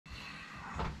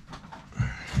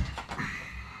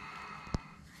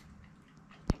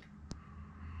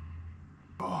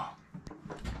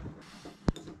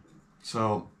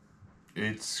So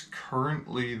it's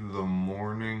currently the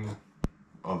morning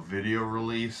of video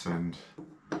release, and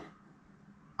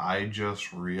I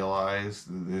just realized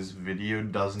that this video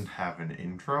doesn't have an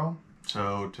intro.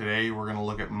 So today we're going to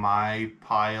look at my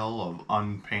pile of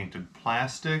unpainted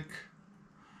plastic,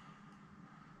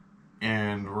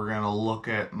 and we're going to look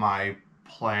at my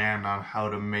plan on how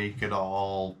to make it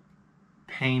all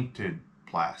painted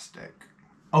plastic.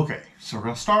 Okay, so we're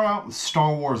going to start out with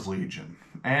Star Wars Legion,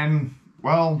 and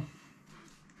well,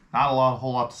 not a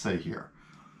whole lot to say here.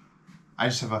 I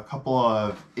just have a couple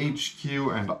of HQ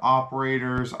and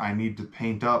operators I need to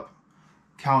paint up.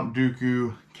 Count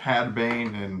Dooku, Cad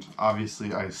Bane, and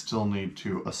obviously I still need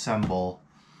to assemble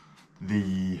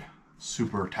the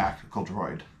super tactical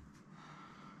droid.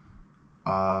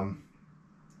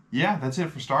 Yeah, that's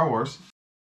it for Star Wars.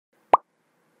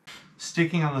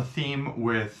 Sticking on the theme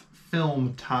with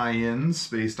film tie-ins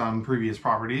based on previous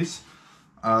properties,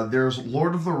 there's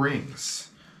Lord of the Rings.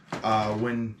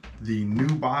 When the new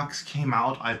box came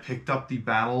out, I picked up the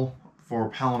Battle for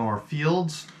Pelennor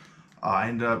Fields. I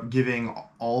ended up giving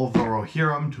all of the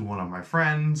Rohirrim to one of my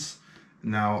friends.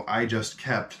 Now I just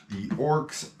kept the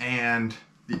Orcs and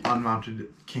the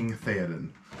Unmounted King Theoden.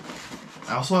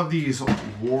 I also have these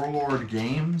Warlord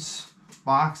Games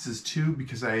boxes too,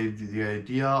 because I had the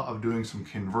idea of doing some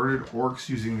converted Orcs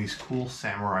using these cool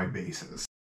samurai bases.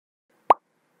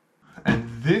 And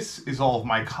this is all of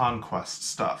my Conquest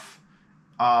stuff.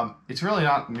 It's really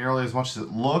not nearly as much as it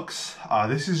looks.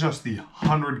 This is just the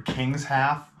 100 Kings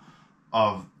half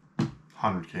of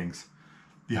 100 Kings.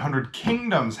 The 100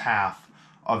 Kingdoms half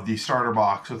of the starter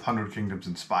box with 100 Kingdoms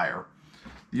Inspire.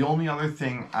 The only other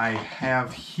thing I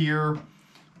have here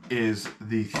is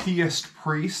the Theist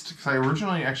Priest, because I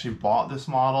originally actually bought this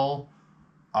model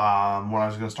when I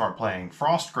was going to start playing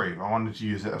Frostgrave. I wanted to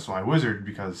use it as my wizard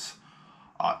because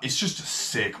it's just a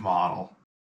sick model.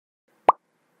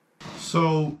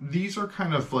 So these are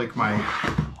kind of like my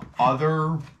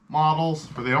other models,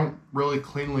 but they don't really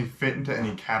cleanly fit into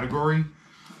any category.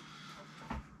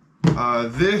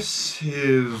 This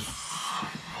is...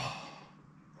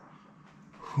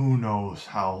 who knows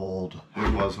how old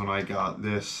it was when I got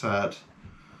this set.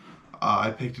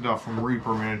 I picked it up from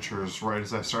Reaper Miniatures right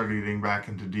as I started getting back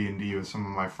into D&D with some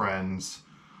of my friends.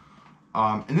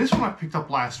 And this one I picked up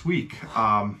last week,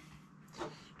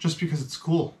 just because it's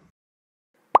cool.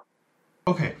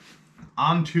 Okay,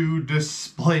 on to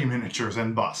display miniatures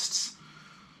and busts.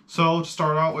 So to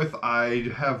start out with,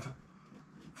 I have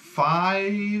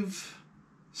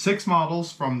 6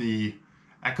 models from the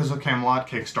Echoes of Camelot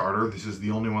Kickstarter. This is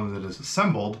the only one that is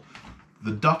assembled.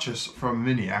 The Duchess from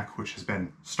Miniac, which has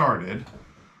been started.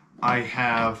 I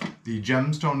have the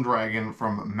Gemstone Dragon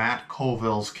from Matt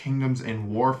Colville's Kingdoms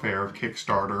in Warfare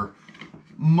Kickstarter,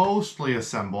 mostly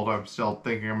assembled. I'm still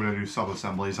thinking I'm going to do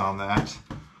sub-assemblies on that.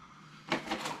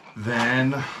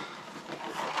 Then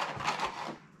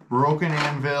Broken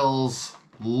Anvil's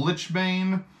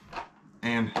Lichbane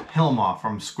and Hilma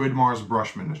from Squidmar's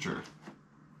Brush Miniature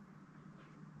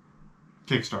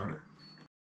Kickstarter.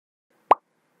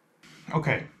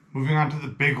 Okay, moving on to the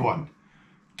big one,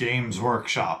 Games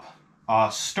Workshop.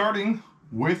 Starting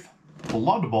with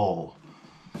Blood Bowl.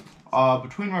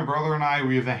 Between my brother and I,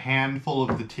 we have a handful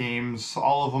of the teams.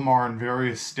 All of them are in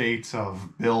various states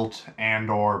of built and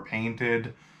or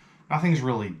painted. Nothing's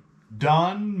really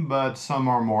done, but some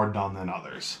are more done than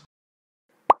others.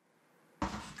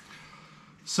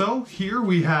 So here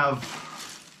we have,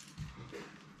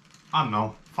 I don't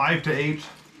know, 5 to 8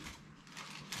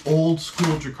 old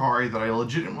school Drakari that I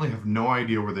legitimately have no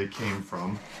idea where they came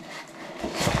from.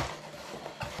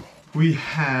 We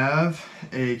have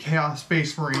a Chaos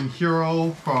Space Marine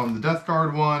hero from the Death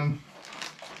Guard one.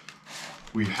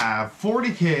 We have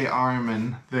 40k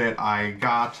Ironman that I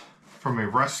got from a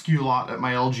rescue lot at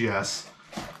my LGS.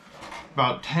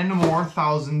 About 10 more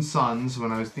Thousand Suns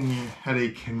when I was thinking, had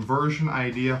a conversion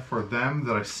idea for them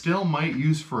that I still might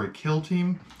use for a kill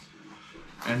team.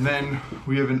 And then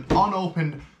we have an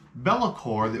unopened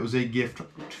Bellacore that was a gift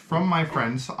from my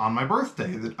friends on my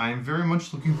birthday that I am very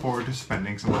much looking forward to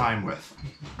spending some time with.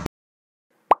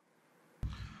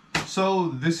 So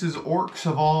this is orcs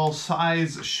of all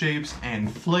size, shapes, and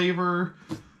flavor.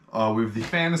 We have the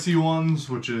fantasy ones,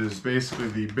 which is basically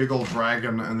the big old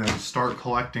dragon and then start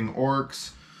collecting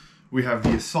orcs. We have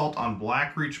the Assault on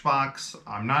Blackreach box.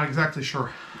 I'm not exactly sure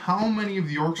how many of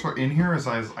the orcs are in here, as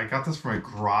I got this from a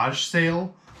garage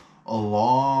sale a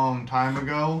long time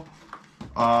ago.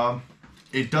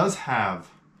 It does have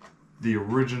the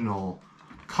original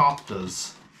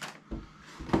Koptas.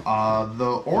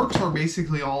 The orcs are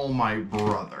basically all my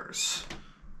brothers,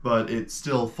 but it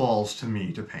still falls to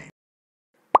me to paint.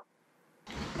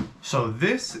 So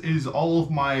this is all of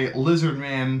my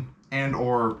Lizardman and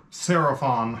or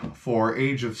Seraphon for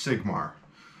Age of Sigmar.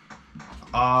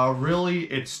 Really,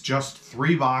 it's just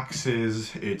 3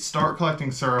 boxes. It's start collecting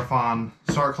Seraphon,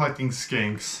 start collecting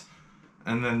Skinks,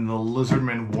 and then the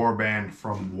Lizardman Warband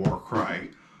from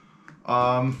Warcry.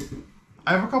 I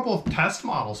have a couple of test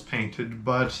models painted,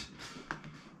 but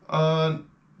as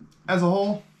a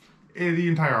whole, the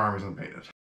entire army is unpainted.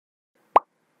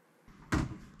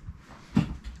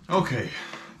 Okay,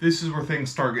 this is where things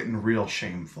start getting real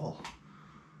shameful.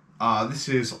 This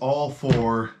is all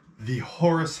for the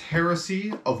Horus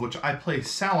Heresy, of which I play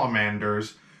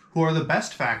Salamanders, who are the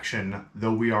best faction,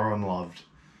 though we are unloved.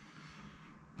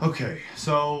 Okay,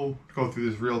 so, to go through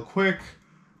this real quick.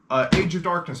 Age of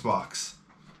Darkness box.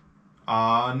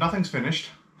 Nothing's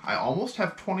finished. I almost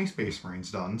have 20 Space Marines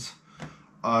done.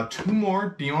 2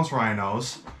 more Demos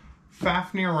Rhinos.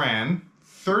 Fafnir Ran.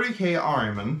 30k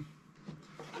Ahriman.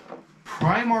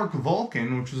 Primarch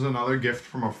Vulcan, which is another gift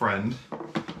from a friend.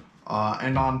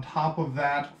 And on top of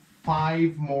that,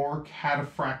 5 more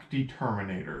Cataphracti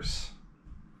Terminators.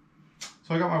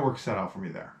 So I got my work set out for me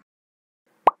there.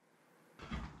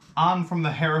 On from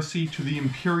the Heresy to the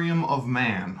Imperium of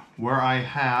Man, where I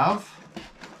have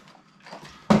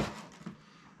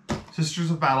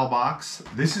Sisters of Battle box.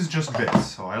 This is just bits,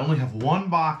 so I only have 1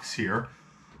 box here.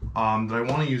 That I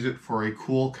want to use it for a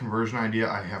cool conversion idea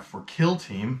I have for Kill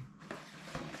Team.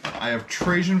 I have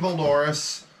Trajan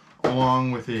Valdoris,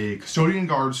 along with a Custodian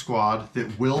Guard squad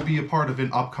that will be a part of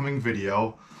an upcoming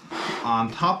video.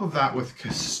 On top of that, with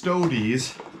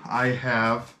Custodes, I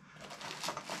have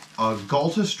a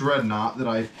Galtus Dreadnought that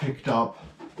I picked up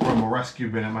from a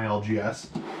rescue bin at my LGS.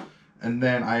 And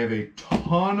then I have a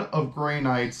ton of Grey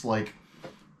Knights, like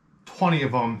 20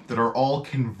 of them, that are all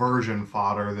conversion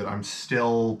fodder that I'm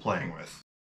still playing with.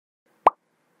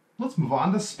 Let's move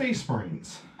on to Space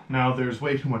Marines. Now, there's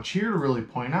way too much here to really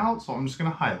point out, so I'm just going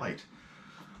to highlight.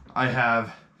 I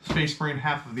have Space Marine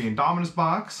half of the Indominus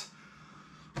box,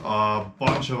 a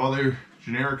bunch of other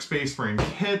generic Space Marine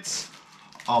kits,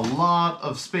 a lot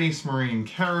of Space Marine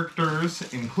characters,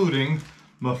 including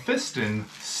Mephiston,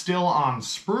 still on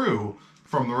sprue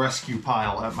from the rescue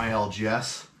pile at my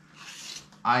LGS.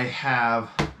 I have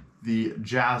the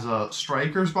Jazza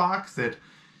Strikers box that,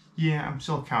 yeah, I'm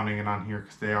still counting it on here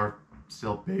because they are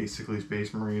still basically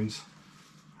Space Marines.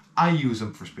 I use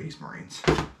them for Space Marines.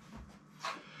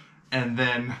 And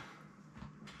then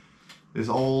this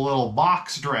old little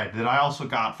box dread that I also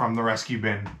got from the rescue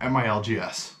bin at my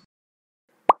LGS.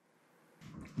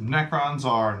 Necrons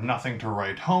are nothing to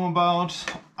write home about.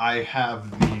 I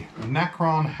have the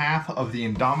Necron half of the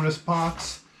Indominus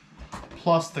box,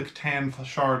 plus the Catan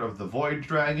shard of the Void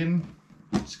Dragon,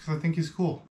 just because I think he's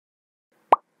cool.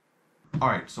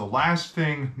 Alright, so last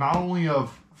thing, not only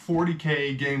of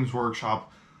 40k Games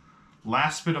Workshop,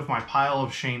 last bit of my pile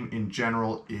of shame in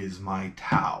general is my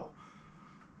Tau.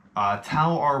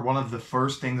 Tau are one of the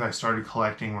first things I started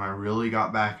collecting when I really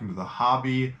got back into the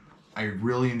hobby. I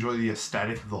really enjoy the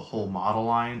aesthetic of the whole model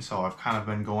line, so I've kind of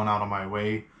been going out of my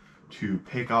way to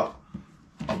pick up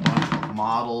a bunch of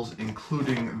models,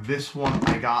 including this one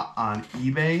I got on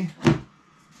eBay.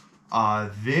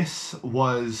 This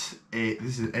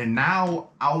is a now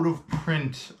out of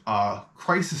print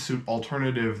Crisis Suit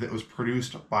alternative that was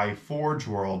produced by Forge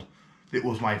World. It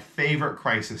was my favorite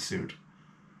Crisis Suit.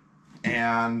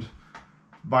 And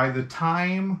by the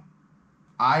time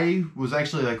I was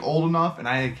actually like old enough and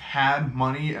I had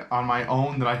money on my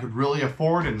own that I could really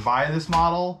afford and buy this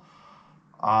model,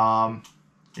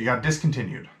 it got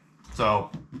discontinued.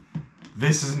 So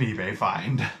this is an eBay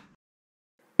find.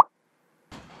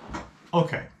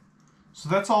 Okay, so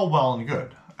that's all well and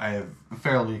good. I have a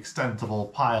fairly extensible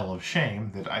pile of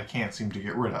shame that I can't seem to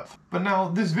get rid of. But now,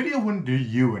 this video wouldn't do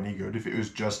you any good if it was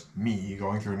just me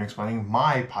going through and explaining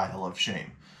my pile of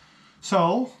shame.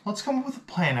 So, let's come up with a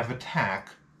plan of attack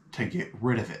to get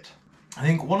rid of it. I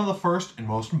think one of the first and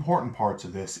most important parts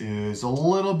of this is a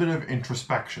little bit of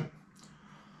introspection.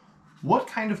 What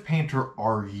kind of painter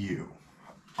are you?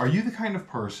 Are you the kind of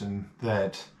person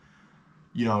that,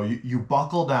 you know, you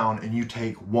buckle down and you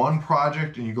take one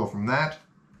project and you go from that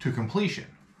to completion?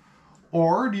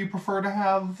 Or do you prefer to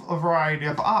have a variety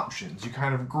of options? You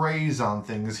kind of graze on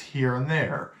things here and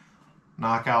there.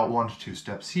 Knock out 1 to 2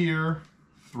 steps here,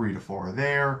 3 to 4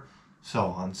 there, so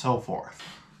on and so forth.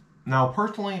 Now,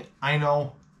 personally, I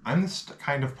know I'm this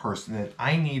kind of person that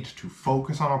I need to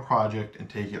focus on a project and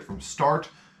take it from start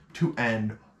to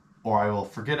end, or I will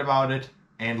forget about it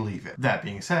and leave it. That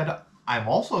being said, I'm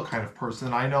also a kind of person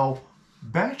that I know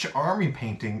batch army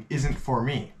painting isn't for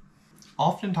me.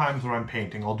 Oftentimes when I'm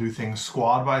painting, I'll do things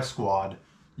squad by squad,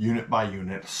 unit by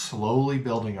unit, slowly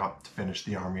building up to finish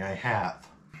the army I have.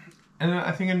 And then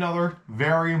I think another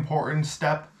very important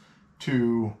step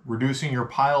to reducing your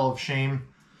pile of shame,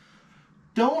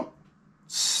 don't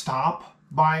stop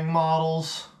buying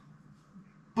models,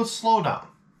 but slow down.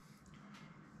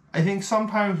 I think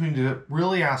sometimes we need to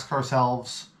really ask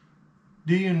ourselves,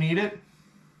 do you need it?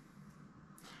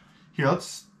 Here,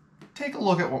 let's take a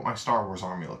look at what my Star Wars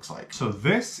army looks like. So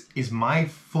this is my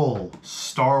full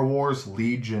Star Wars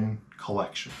Legion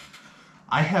collection.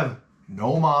 I have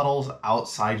no models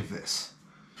outside of this.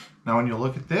 Now when you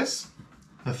look at this,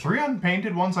 the 3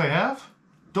 unpainted ones I have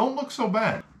don't look so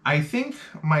bad. I think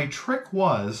my trick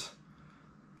was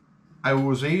I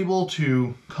was able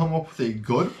to come up with a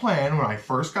good plan when I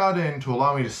first got in to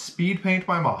allow me to speed paint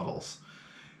my models.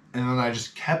 And then I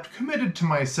just kept committed to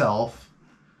myself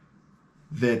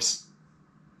that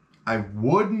I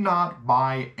would not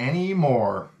buy any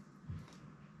more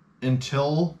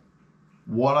until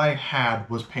what I had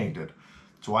was painted.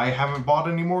 So I haven't bought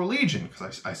any more Legion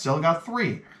because I still got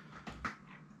 3.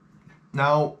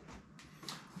 Now,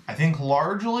 I think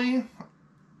largely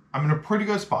I'm in a pretty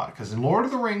good spot because in Lord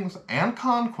of the Rings and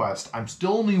Conquest, I'm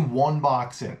still only 1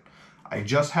 box in. I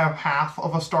just have half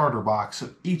of a starter box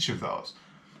of each of those,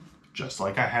 just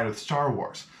like I had with Star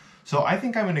Wars. So I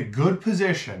think I'm in a good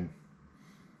position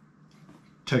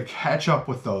to catch up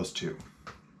with those 2.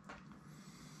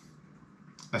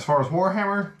 As far as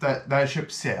Warhammer, that ship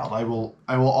sailed. I will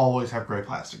always have gray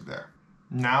plastic there.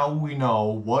 Now we know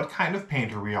what kind of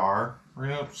painter we are. We're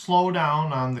going to slow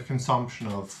down on the consumption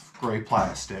of gray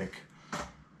plastic.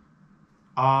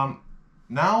 Now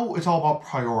it's all about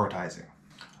prioritizing.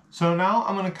 So now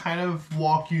I'm going to kind of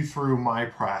walk you through my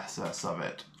process of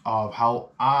it, of how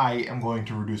I am going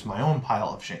to reduce my own pile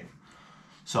of shame.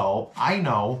 So I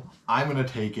know I'm going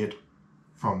to take it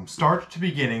from start to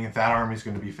beginning if that army is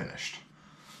going to be finished.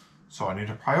 So I need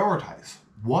to prioritize.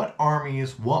 What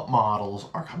armies, what models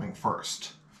are coming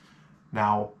first?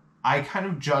 Now, I kind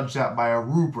of judge that by a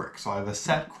rubric, so I have a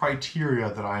set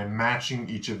criteria that I'm matching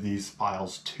each of these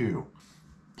files to.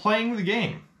 Playing the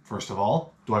game, first of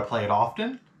all. Do I play it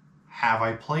often? Have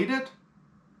I played it?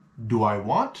 Do I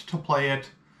want to play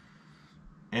it?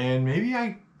 And maybe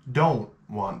I don't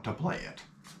want to play it.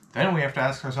 Then we have to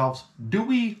ask ourselves, do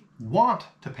we want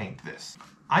to paint this?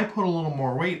 I put a little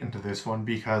more weight into this one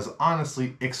because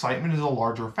honestly, excitement is a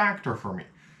larger factor for me.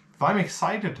 If I'm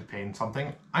excited to paint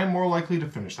something, I'm more likely to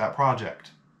finish that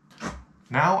project.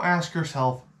 Now ask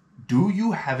yourself, do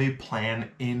you have a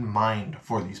plan in mind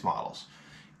for these models?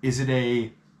 Is it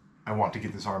I want to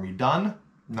get this army done,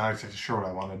 not exactly sure what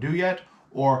I want to do yet,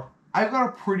 or I've got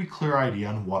a pretty clear idea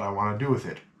on what I want to do with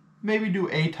it. Maybe do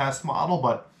a test model,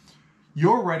 but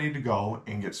you're ready to go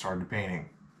and get started painting.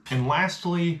 And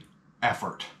lastly,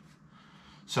 effort.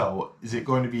 So is it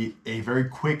going to be a very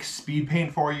quick speed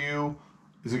paint for you?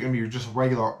 Is it going to be just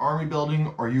regular army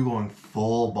building, or are you going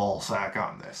full ball sack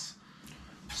on this?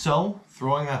 So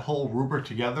throwing that whole rubric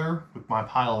together with my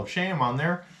pile of shame on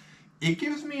there, it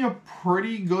gives me a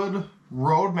pretty good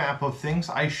roadmap of things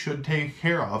I should take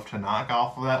care of to knock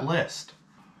off of that list.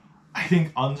 I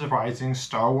think unsurprising,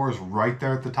 Star Wars right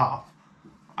there at the top.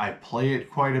 I play it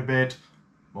quite a bit.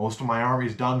 Most of my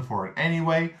army's done for it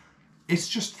anyway. It's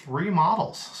just 3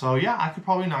 models. So yeah, I could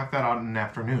probably knock that out in an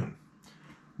afternoon.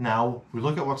 Now, we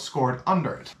look at what's scored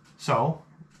under it. So,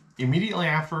 immediately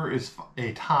after is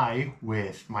a tie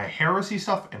with my Heresy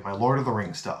stuff and my Lord of the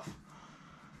Rings stuff.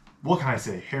 What can I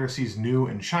say? Heresy's new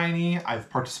and shiny. I've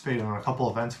participated in a couple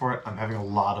events for it. I'm having a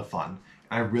lot of fun.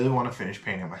 And I really want to finish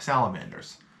painting my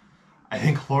salamanders. I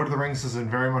think Lord of the Rings is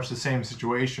in very much the same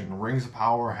situation. Rings of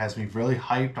Power has me really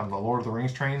hyped on the Lord of the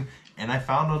Rings train. And I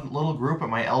found a little group at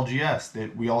my LGS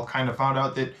that we all kind of found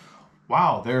out that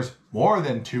wow, there's more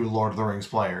than 2 Lord of the Rings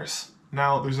players.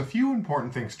 Now, there's a few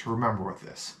important things to remember with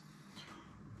this.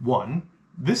 1,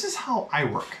 this is how I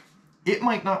work. It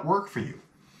might not work for you.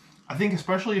 I think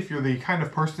especially if you're the kind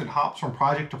of person that hops from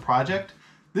project to project,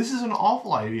 this is an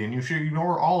awful idea and you should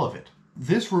ignore all of it.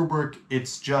 This rubric,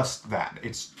 it's just that.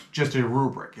 It's just a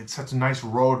rubric. It sets a nice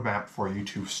roadmap for you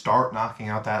to start knocking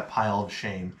out that pile of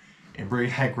shame and bring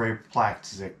that gray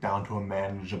plastic down to a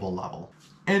manageable level.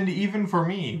 And even for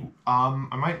me, I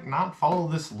might not follow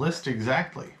this list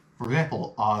exactly. For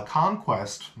example,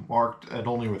 Conquest, marked at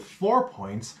only with 4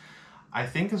 points, I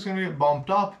think is going to get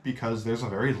bumped up because there's a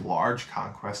very large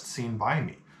Conquest scene by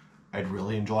me. I'd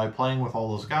really enjoy playing with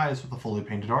all those guys with a fully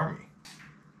painted army.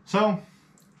 So,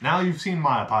 now you've seen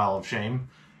my pile of shame,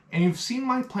 and you've seen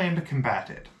my plan to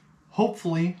combat it.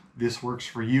 Hopefully, this works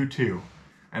for you too,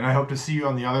 and I hope to see you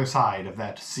on the other side of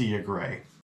that sea of gray.